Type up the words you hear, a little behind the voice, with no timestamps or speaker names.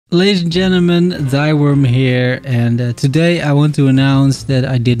Ladies and gentlemen, Thyworm here, and today I want to announce that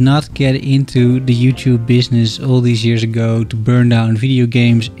I did not get into the YouTube business all these years ago to burn down video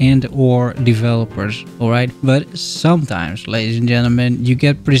games and or developers, alright? But sometimes, ladies and gentlemen, you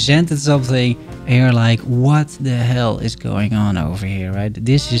get presented something and you're like, what the hell is going on over here, right?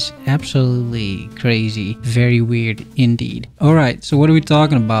 This is absolutely crazy, very weird indeed. Alright, so what are we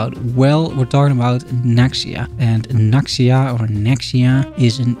talking about? Well, we're talking about Naxia, and Naxia or Naxia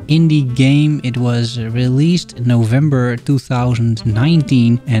is an indie game. It was released in November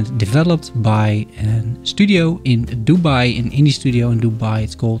 2019 and developed by a studio in Dubai, an indie studio in Dubai.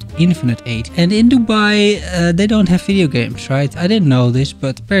 It's called Infinite 8. And in Dubai, they don't have video games, right? I didn't know this,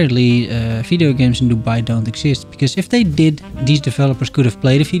 but apparently video games in Dubai don't exist, because if they did, these developers could have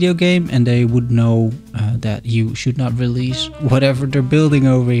played a video game and they would know that you should not release whatever they're building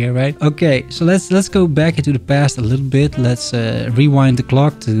over here, right? Okay, so let's go back into the past a little bit. Let's rewind the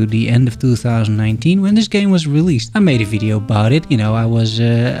clock to the end of 2019 when this game was released. I made a video about it. You know, I was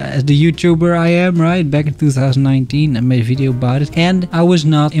as the YouTuber I am, right? Back in 2019, I made a video about it and I was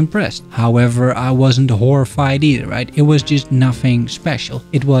not impressed. However, I wasn't horrified either, right? It was just nothing special.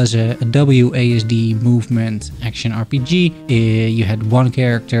 It was a WASD movement action RPG. You had one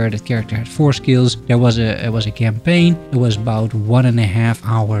character. That character had 4 skills. There was a campaign. It was about 1.5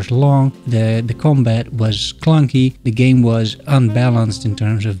 hours long. The combat was clunky. The game was unbalanced in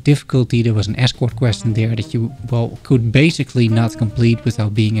terms of difficulty. There was an escort quest in there that you, well, could basically not complete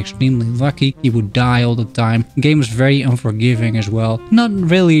without being extremely lucky. You would die all the time. The game was very unforgiving as well. Not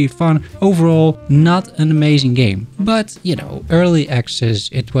really fun. Overall, not an amazing game. But, you know, early access,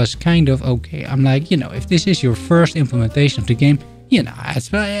 it was kind of okay. I'm like, you know, if this is your first implementation of the game, you know,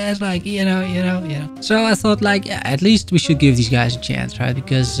 it's like, you know. So I thought, like, yeah, at least we should give these guys a chance, right?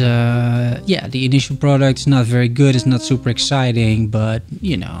 Because, yeah, the initial product is not very good. It's not super exciting, but,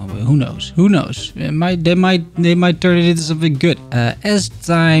 you know, who knows? Who knows? They might turn it into something good. As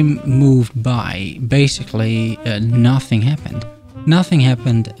time moved by, basically, nothing happened. Nothing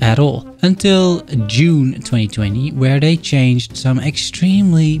happened at all until June 2020, where they changed some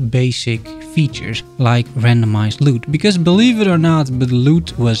extremely basic features like randomized loot. Because believe it or not, but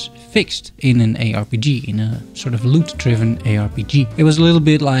loot was fixed in an ARPG, in a sort of loot-driven ARPG. It was a little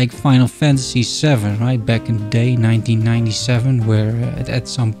bit like Final Fantasy VII, right? Back in the day, 1997, where at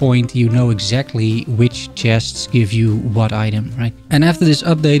some point you know exactly which chests give you what item, right? And after this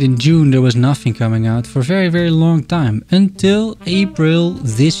update in June, there was nothing coming out for a very, very long time, until April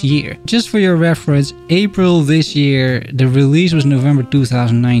this year. Just for your reference, April this year, the release was November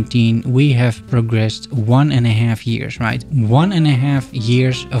 2019. We have progressed 1.5 years, right? 1.5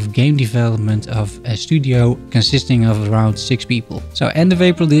 years of game development of a studio consisting of around 6 people. So end of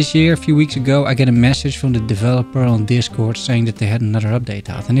April this year, a few weeks ago, I get a message from the developer on Discord saying that they had another update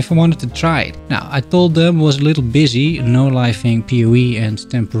out and if I wanted to try it. Now, I told them I was a little busy, no-lifing PoE and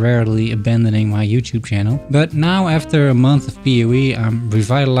temporarily abandoning my YouTube channel. But now, after a month of PoE, I'm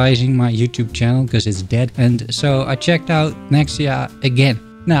revitalizing my YouTube channel because it's dead, and so I checked out Naxia again.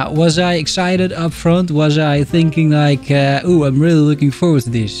 Now, was I excited up front? Was I thinking like, ooh, I'm really looking forward to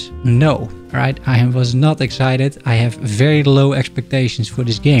this? No, right? I was not excited. I have very low expectations for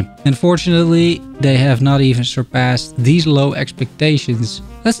this game. Unfortunately, they have not even surpassed these low expectations.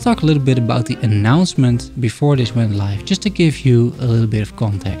 Let's talk a little bit about the announcement before this went live, just to give you a little bit of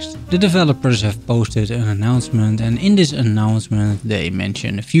context. The developers have posted an announcement, and in this announcement they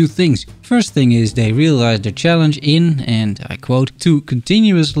mention a few things. First thing is they realized their challenge in, and I quote, to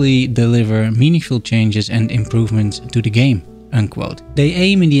continuously deliver meaningful changes and improvements to the game. Unquote. They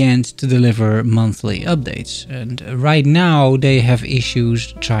aim in the end to deliver monthly updates, and right now they have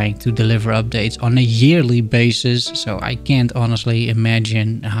issues trying to deliver updates on a yearly basis, so I can't honestly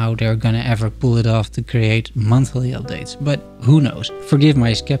imagine how they're gonna ever pull it off to create monthly updates, but who knows. Forgive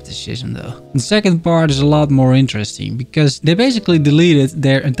my skepticism though. The second part is a lot more interesting, because they basically deleted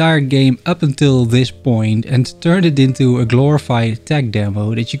their entire game up until this point and turned it into a glorified tech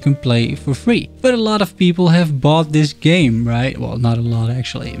demo that you can play for free. But a lot of people have bought this game, right? Well, not a lot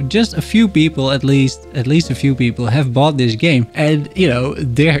actually. Just a few people, at least a few people have bought this game, and you know,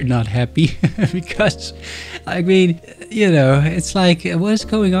 they're not happy because, I mean, you know, it's like, what's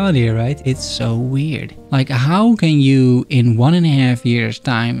going on here, right? It's so weird. Like, how can you in 1.5 years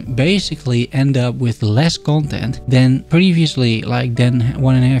time basically end up with less content than previously, like than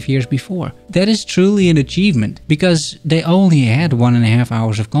 1.5 years before? That is truly an achievement, because they only had 1.5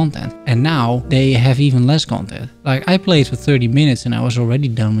 hours of content and now they have even less content. Like, I played for 30 minutes and I was already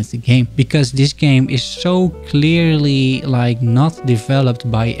done with the game, because this game is so clearly like not developed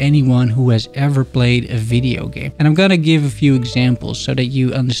by anyone who has ever played a video game. And I'm gonna give a few examples so that you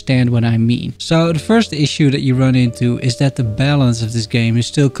understand what I mean. So the first issue that you run into is that the balance of this game is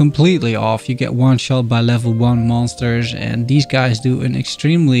still completely off. You get one shot by level 1 monsters, and these guys do an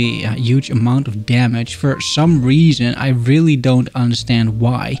extremely huge amount of damage for some reason. I really don't understand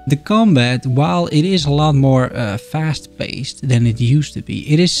why. The combat, while it is a lot more fast-paced than it used to be,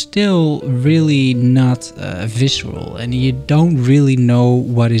 it is still really not visceral, and you don't really know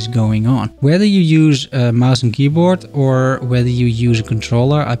what is going on. Whether you use a mouse and keyboard or whether you use a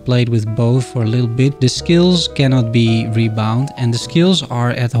controller, I played with both for a little bit, the skills cannot be rebound, and the skills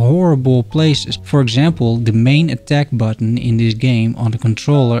are at horrible places. For example, the main attack button in this game on the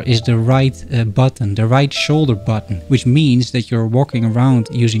controller is the right button, the right shoulder button, which means that you're walking around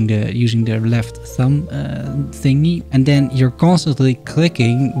using the left thumb thingy, and then you're constantly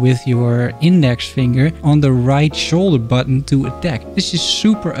clicking with your index finger on the right shoulder button to attack. This is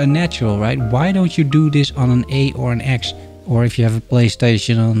super unnatural, right? Why don't you do this on an A or an X? Or if you have a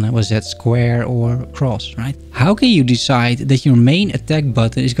PlayStation on, was that square or cross, right? How can you decide that your main attack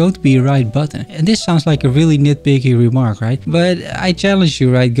button is going to be a right button? And this sounds like a really nitpicky remark, right? But I challenge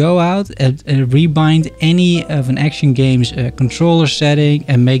you, right? Go out and rebind any of an action game's controller setting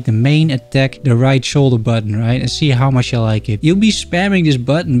and make the main attack the right shoulder button, right? And see how much you like it. You'll be spamming this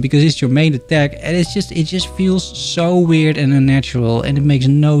button because it's your main attack, and it just feels so weird and unnatural, and it makes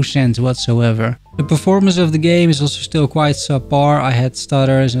no sense whatsoever. The performance of the game is also still quite subpar. I had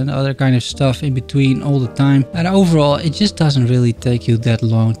stutters and other kind of stuff in between all the time. And overall, it just doesn't really take you that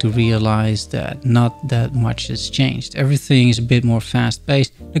long to realize that not that much has changed. Everything is a bit more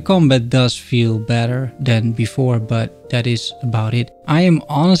fast-paced. The combat does feel better than before, but that is about it. I am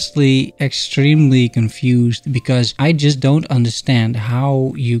honestly extremely confused because I just don't understand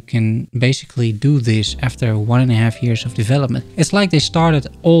how you can basically do this after 1.5 years of development. It's like they started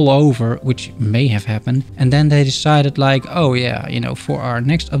all over, which may have happened, and then they decided like, oh yeah, you know, for our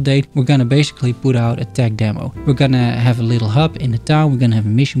next update, we're gonna basically put out a tech demo. We're gonna have a little hub in the town, we're gonna have a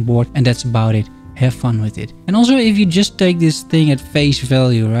mission board, and that's about it. Have fun with it. And also, if you just take this thing at face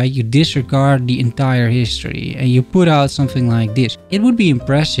value, right, you disregard the entire history and you put out something like this, it would be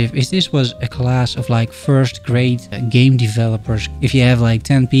impressive if this was a class of like first grade game developers. If you have like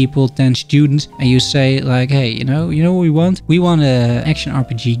 10 people, 10 students, and you say like, hey, you know what we want? We want an action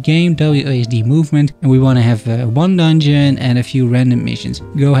RPG game, WASD movement, and we want to have one dungeon and a few random missions.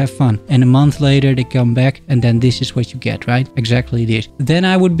 Go have fun. And a month later they come back and then this is what you get, right? Exactly this. Then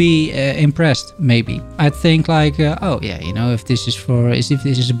I would be impressed. Maybe I'd think like, oh yeah, you know, if this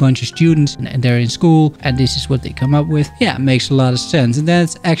is a bunch of students and they're in school and this is what they come up with, yeah, it makes a lot of sense, and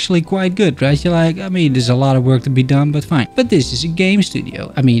that's actually quite good, right? You're like, I mean, there's a lot of work to be done, but fine. But this is a game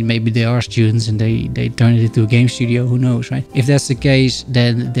studio. I mean, maybe they are students and they turn it into a game studio. Who knows, right? If that's the case,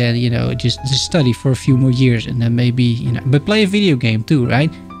 then you know, just study for a few more years and then maybe, you know, but play a video game too,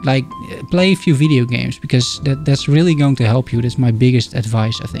 right? Like, play a few video games, because that's really going to help you. That's my biggest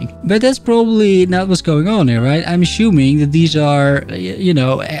advice, I think. But that's probably not what's going on here, right? I'm assuming that these are, you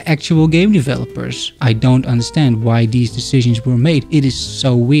know, actual game developers. I don't understand why these decisions were made. It is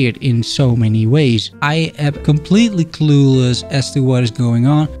so weird in so many ways. I am completely clueless as to what is going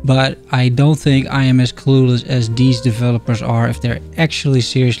on, but I don't think I am as clueless as these developers are if they're actually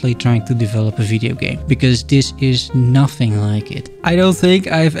seriously trying to develop a video game, because this is nothing like it. I don't think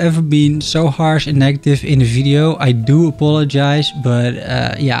I've ever been so harsh and negative in a video. I do apologize, but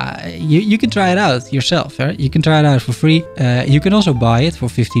yeah, you can try it out yourself, right? You can try it out for free. You can also buy it for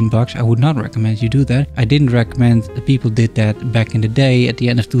 15 bucks. I would not recommend you do that. I didn't recommend that people did that back in the day at the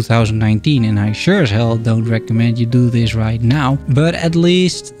end of 2019, and I sure as hell don't recommend you do this right now. But at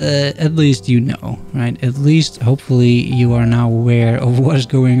least you know, right? At least hopefully you are now aware of what is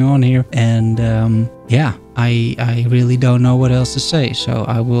going on here, and yeah, I really don't know what else to say. So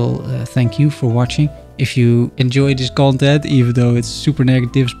I will thank you for watching. If you enjoy this content, even though it's super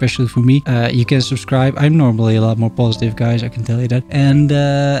negative, especially for me, you can subscribe. I'm normally a lot more positive, guys, I can tell you that. And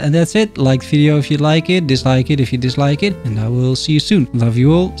that's it. Like the video if you like it, dislike it if you dislike it, and I will see you soon. Love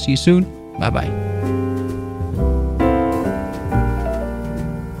you all. See you soon. Bye bye.